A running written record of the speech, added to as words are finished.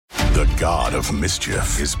The god of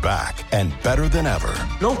mischief is back and better than ever.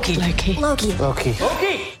 Loki.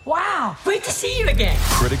 Wow, great to see you again.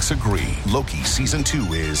 Critics agree Loki Season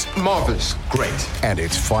 2 is marvelous. Great. And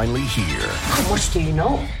it's finally here. How much do you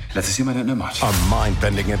know? Let's assume I don't know much. A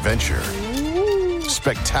mind-bending adventure.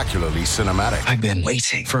 Spectacularly cinematic. I've been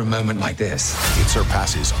waiting for a moment like this. It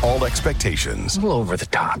surpasses all expectations. A little over the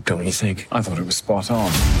top, don't you think? I thought it was spot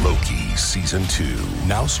on. Loki Season 2.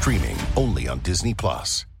 Now streaming only on Disney+.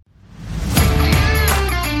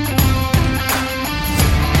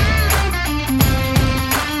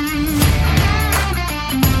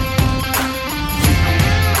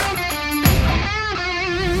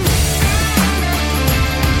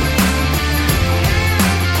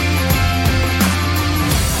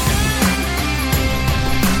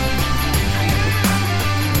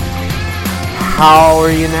 How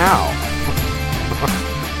are you now?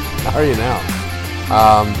 How are you now?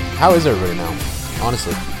 How is everybody now?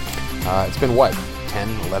 Honestly, it's been what, 10,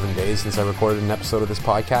 11 days since I recorded an episode of this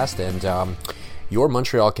podcast, and your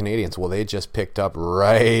Montreal Canadiens, well, they just picked up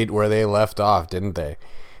right where they left off, didn't they?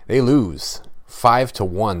 They lose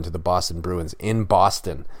 5-1 to the Boston Bruins in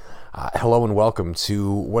Boston. Hello and welcome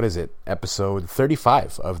to, what is it, episode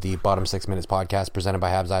 35 of the Bottom 6 Minutes podcast presented by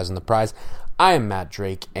Habs, Eyes on the Prize. I am Matt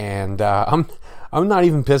Drake, and I'm not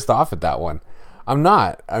even pissed off at that one. I'm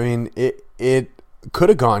not. I mean, it could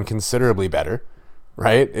have gone considerably better,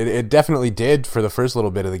 right? It definitely did for the first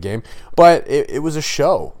little bit of the game, but it was a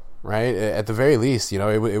show, right? At the very least,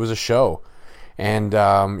 it was a show. And,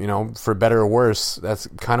 for better or worse, that's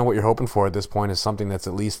kind of what you're hoping for at this point, is something that's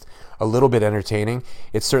at least a little bit entertaining.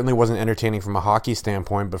 It certainly wasn't entertaining from a hockey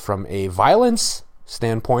standpoint, but from a violence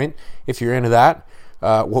standpoint, if you're into that,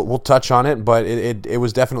 we'll touch on it, but it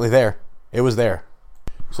was definitely there. It was there.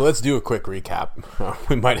 So let's do a quick recap.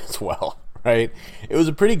 We might as well, right? It was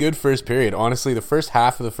a pretty good first period. Honestly, the first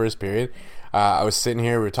half of the first period, I was sitting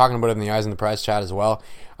here, we were talking about it in the Eyes on the Prize chat as well.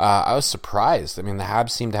 I was surprised. I mean, the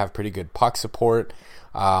Habs seemed to have pretty good puck support.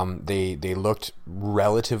 They looked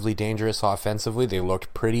relatively dangerous offensively. They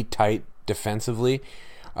looked pretty tight defensively.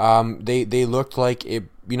 They looked like it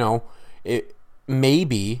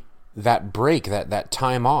maybe that break, that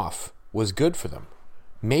time off was good for them.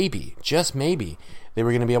 Maybe, just maybe, they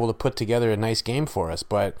were going to be able to put together a nice game for us,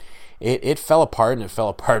 but it fell apart, and it fell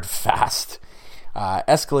apart fast.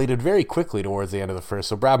 Escalated very quickly towards the end of the first.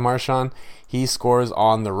 So Brad Marchand, he scores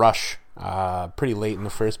on the rush pretty late in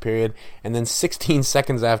the first period, and then 16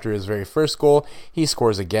 seconds after his very first goal, he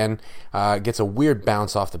scores again, gets a weird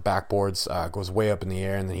bounce off the backboards, goes way up in the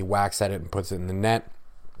air, and then he whacks at it and puts it in the net.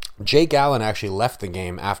 Jake Allen actually left the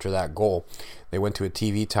game after that goal. They went to a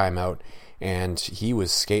TV timeout, and he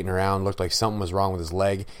was skating around, looked like something was wrong with his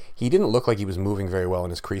leg. He didn't look like he was moving very well in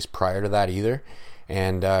his crease prior to that either.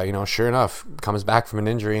 And, sure enough, comes back from an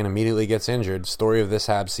injury and immediately gets injured. Story of this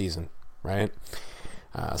Habs season, right?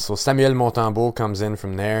 So Samuel Montembeault comes in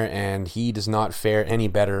from there, and he does not fare any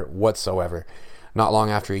better whatsoever. Not long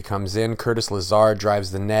after he comes in, Curtis Lazar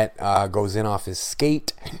drives the net, goes in off his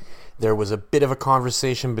skate. There was a bit of a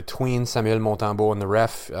conversation between Samuel Montembeault and the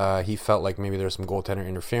ref. He felt like maybe there was some goaltender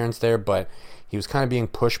interference there, but he was kind of being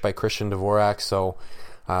pushed by Christian Dvorak, so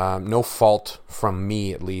no fault from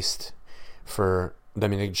me, at least, for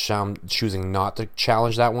Dominique Ducharme choosing not to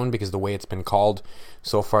challenge that one, because the way it's been called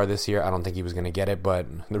so far this year, I don't think he was going to get it, but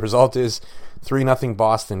the result is 3-0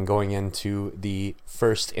 Boston going into the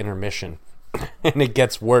first intermission. And it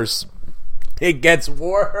gets worse. It gets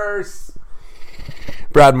worse!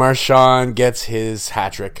 Brad Marchand gets his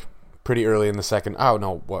hat trick pretty early in the second. Oh,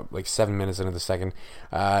 no, like 7 minutes into the second.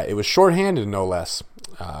 It was shorthanded, no less.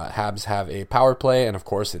 Habs have a power play, and of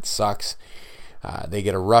course it sucks. They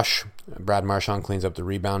get a rush. Brad Marchand cleans up the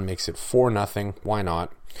rebound, makes it 4-0. Why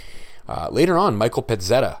not? Later on, Michael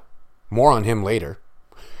Pezzetta, more on him later,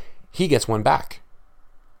 he gets one back.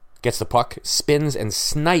 Gets the puck, spins and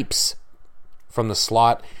snipes from the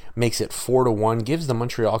slot, makes it 4-1, gives the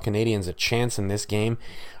Montreal Canadiens a chance in this game,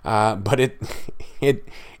 but it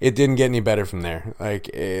didn't get any better from there. Like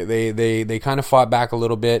they kind of fought back a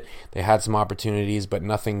little bit. They had some opportunities, but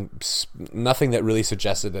nothing that really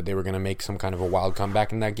suggested that they were going to make some kind of a wild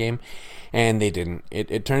comeback in that game, and they didn't.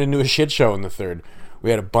 It turned into a shit show in the third. We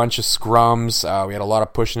had a bunch of scrums. We had a lot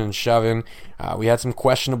of pushing and shoving. We had some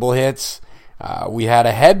questionable hits. We had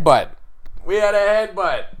a headbutt.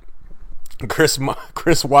 Chris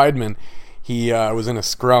Weidman, he was in a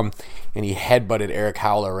scrum, and he headbutted Eric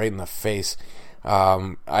Howler right in the face.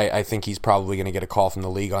 I think he's probably going to get a call from the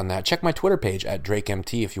league on that. Check my Twitter page at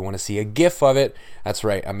DrakeMT if you want to see a GIF of it. That's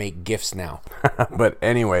right, I make GIFs now. But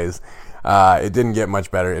anyways, it didn't get much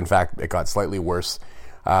better. In fact, it got slightly worse.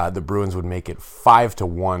 The Bruins would make it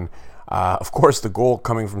 5-1. Of course, the goal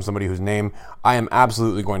coming from somebody whose name I am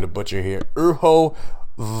absolutely going to butcher here. Urho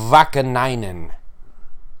Vakanainen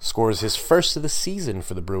scores his first of the season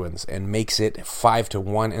for the Bruins and makes it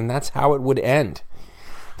 5-1, and that's how it would end.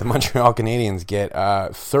 The Montreal Canadiens get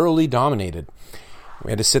thoroughly dominated.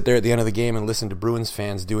 We had to sit there at the end of the game and listen to Bruins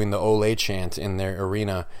fans doing the Ole chant in their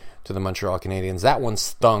arena to the Montreal Canadiens. That one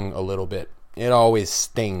stung a little bit. It always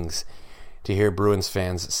stings to hear Bruins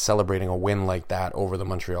fans celebrating a win like that over the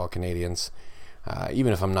Montreal Canadiens.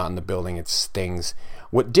 Even if I'm not in the building, it stings.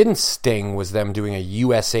 What didn't sting was them doing a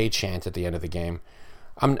USA chant at the end of the game.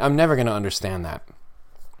 I'm never going to understand that.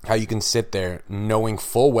 How you can sit there knowing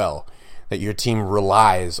full well that your team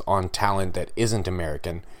relies on talent that isn't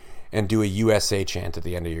American and do a USA chant at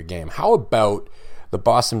the end of your game. How about the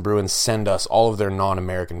Boston Bruins send us all of their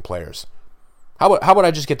non-American players? How about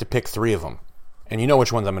I just get to pick 3 of them? And you know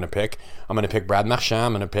which ones I'm going to pick. I'm going to pick Brad Marchand,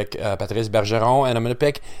 I'm going to pick Patrice Bergeron, and I'm going to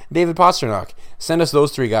pick David Pastrnak. Send us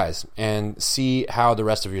those 3 guys and see how the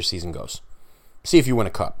rest of your season goes. See if you win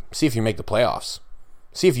a cup. See if you make the playoffs.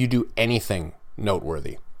 See if you do anything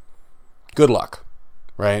noteworthy. Good luck,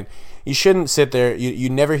 right? You shouldn't sit there. You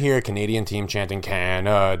never hear a Canadian team chanting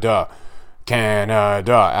Canada,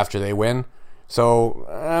 Canada after they win. So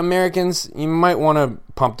Americans, you might want to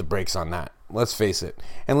pump the brakes on that. Let's face it.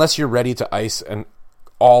 Unless you're ready to ice an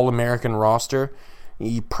all-American roster,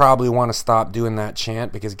 you probably want to stop doing that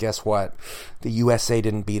chant, because guess what? The USA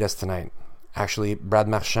didn't beat us tonight. Actually, Brad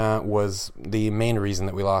Marchand was the main reason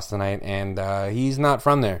that we lost tonight, and he's not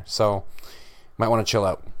from there, so might want to chill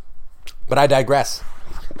out. But I digress.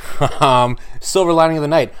 Silver lining of the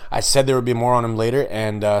night. I said there would be more on him later,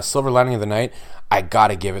 and silver lining of the night, I got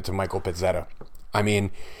to give it to Michael Pezzetta. I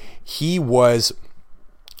mean, he was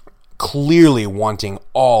clearly wanting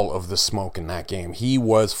all of the smoke in that game. He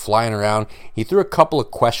was flying around. He threw a couple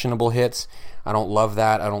of questionable hits. I don't love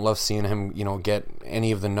that. I don't love seeing him, get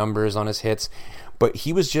any of the numbers on his hits. But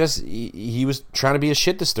he was he was trying to be a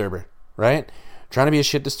shit disturber, right? Trying to be a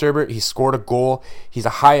shit disturber. He scored a goal. He's a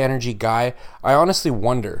high energy guy. I honestly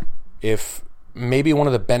wonder if maybe one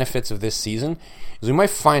of the benefits of this season is we might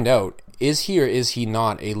find out, is he or is he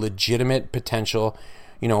not a legitimate potential,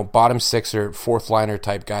 bottom 6 or 4th liner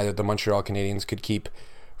type guy that the Montreal Canadiens could keep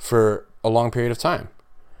for a long period of time?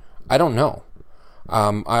 I don't know.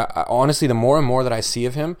 I honestly, the more and more that I see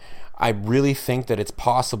of him, I really think that it's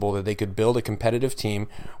possible that they could build a competitive team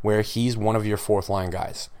where he's one of your 4th line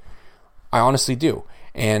guys. I honestly do.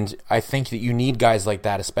 And I think that you need guys like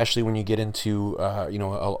that, especially when you get into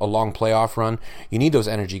a long playoff run. You need those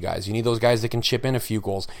energy guys. You need those guys that can chip in a few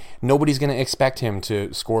goals. Nobody's going to expect him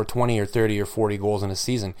to score 20 or 30 or 40 goals in a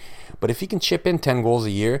season. But if he can chip in 10 goals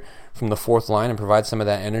a year from the 4th line and provide some of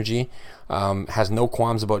that energy, has no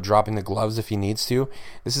qualms about dropping the gloves if he needs to,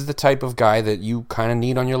 this is the type of guy that you kind of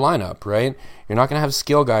need on your lineup, right? You're not going to have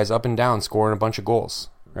skill guys up and down scoring a bunch of goals,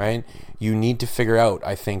 right? You need to figure out,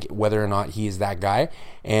 I think, whether or not he is that guy,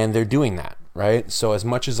 and they're doing that, right? So as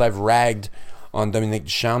much as I've ragged on Dominique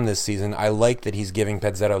Ducharme this season, I like that he's giving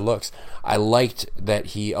Pezzetta looks. I liked that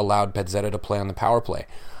he allowed Pezzetta to play on the power play.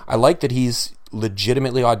 I like that he's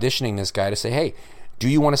legitimately auditioning this guy to say, hey, do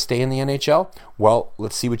you want to stay in the NHL? Well,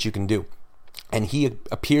 let's see what you can do. And he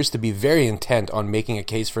appears to be very intent on making a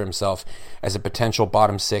case for himself as a potential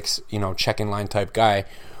bottom 6, check-in line type guy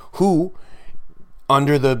who,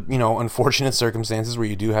 under the unfortunate circumstances where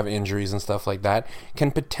you do have injuries and stuff like that,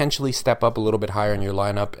 can potentially step up a little bit higher in your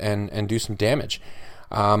lineup and do some damage.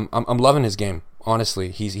 I'm loving his game, honestly.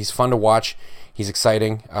 He's fun to watch. He's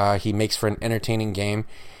exciting. He makes for an entertaining game.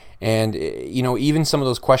 And, even some of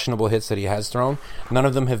those questionable hits that he has thrown, none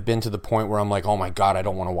of them have been to the point where I'm like, oh my God, I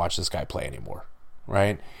don't want to watch this guy play anymore,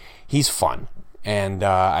 right? He's fun. And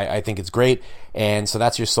I think it's great. And so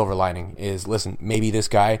that's your silver lining is, listen, maybe this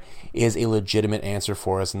guy is a legitimate answer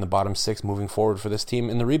for us in the bottom 6 moving forward for this team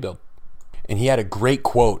in the rebuild. And he had a great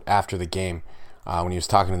quote after the game when he was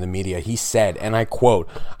talking to the media. He said, and I quote,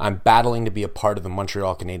 "I'm battling to be a part of the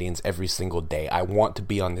Montreal Canadiens every single day. I want to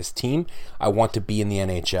be on this team. I want to be in the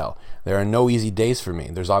NHL. There are no easy days for me.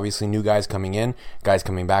 There's obviously new guys coming in, guys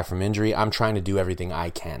coming back from injury. I'm trying to do everything I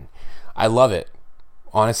can." I love it.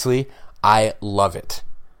 Honestly, I love it.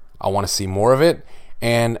 I want to see more of it,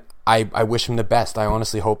 and I wish him the best. I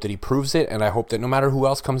honestly hope that he proves it, and I hope that no matter who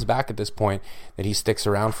else comes back at this point, that he sticks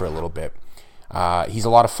around for a little bit. He's a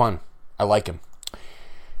lot of fun. I like him.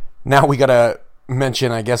 Now we got to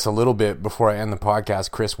mention, I guess, a little bit before I end the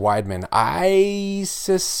podcast, Chris Weidman. I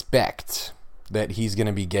suspect that he's going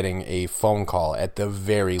to be getting a phone call at the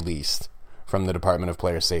very least from the Department of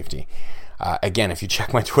Player Safety. Again, if you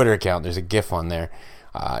check my Twitter account, there's a GIF on there.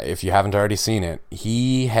 If you haven't already seen it,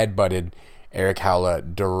 he headbutted Eric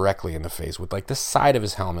Howlett directly in the face with like the side of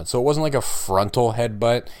his helmet. So it wasn't like a frontal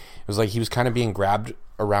headbutt. It was like he was kind of being grabbed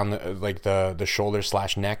around the shoulder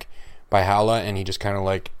 / neck by Howlett, and he just kind of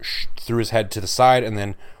like threw his head to the side and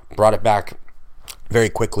then brought it back very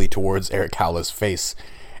quickly towards Eric Howlett's face.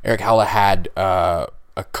 Eric Howlett had a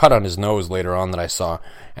cut on his nose later on that I saw,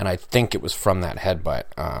 and I think it was from that headbutt.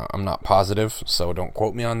 I'm not positive, so don't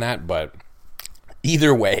quote me on that, but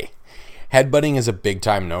either way, headbutting is a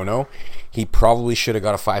big-time no-no. He probably should have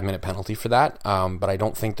got a 5-minute penalty for that, but I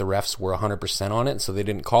don't think the refs were 100% on it, so they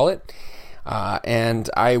didn't call it. And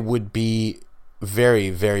I would be very,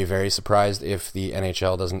 very, very surprised if the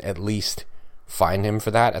NHL doesn't at least fine him for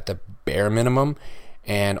that at the bare minimum.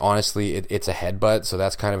 And honestly, it's a headbutt, so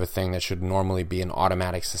that's kind of a thing that should normally be an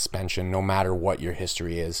automatic suspension, no matter what your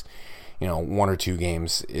history is. 1 or 2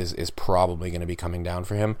 games is probably going to be coming down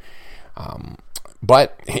for him.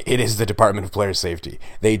 But it is the Department of Player Safety.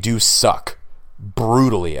 They do suck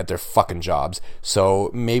brutally at their fucking jobs, so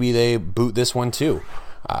maybe they boot this one too.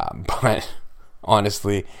 But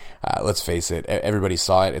honestly, let's face it, everybody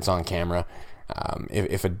saw it. It's on camera.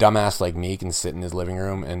 If a dumbass like me can sit in his living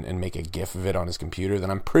room and make a GIF of it on his computer,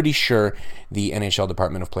 then I'm pretty sure the NHL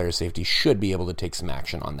Department of Player Safety should be able to take some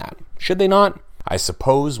action on that. Should they not? I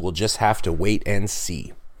suppose we'll just have to wait and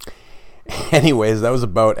see. Anyways, that was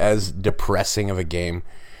about as depressing of a game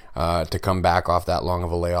to come back off that long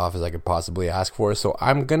of a layoff as I could possibly ask for. So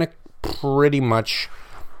I'm going to pretty much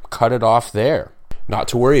cut it off there. Not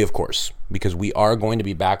to worry, of course, because we are going to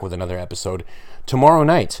be back with another episode tomorrow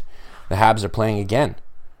night. The Habs are playing again,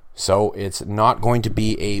 so it's not going to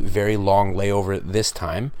be a very long layover this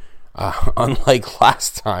time, unlike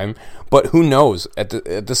last time. But who knows? At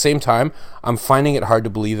the same time, I'm finding it hard to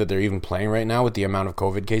believe that they're even playing right now with the amount of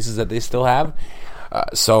COVID cases that they still have.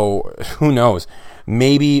 So who knows?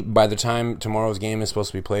 Maybe by the time tomorrow's game is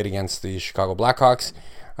supposed to be played against the Chicago Blackhawks,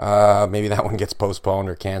 maybe that one gets postponed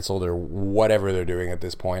or canceled or whatever they're doing at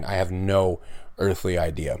this point. I have no earthly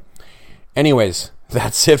idea. Anyways,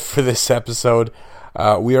 that's it for this episode.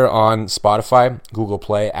 We are on Spotify, Google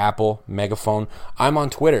Play, Apple, Megaphone. I'm on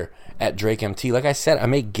Twitter at DrakeMT. Like I said, I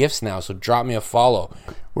make GIFs now, so drop me a follow.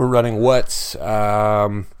 We're running a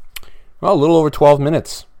little over 12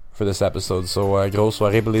 minutes for this episode. So, grosse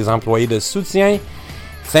soirée pour les employés de soutien.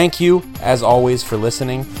 Thank you, as always, for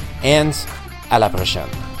listening, and à la prochaine.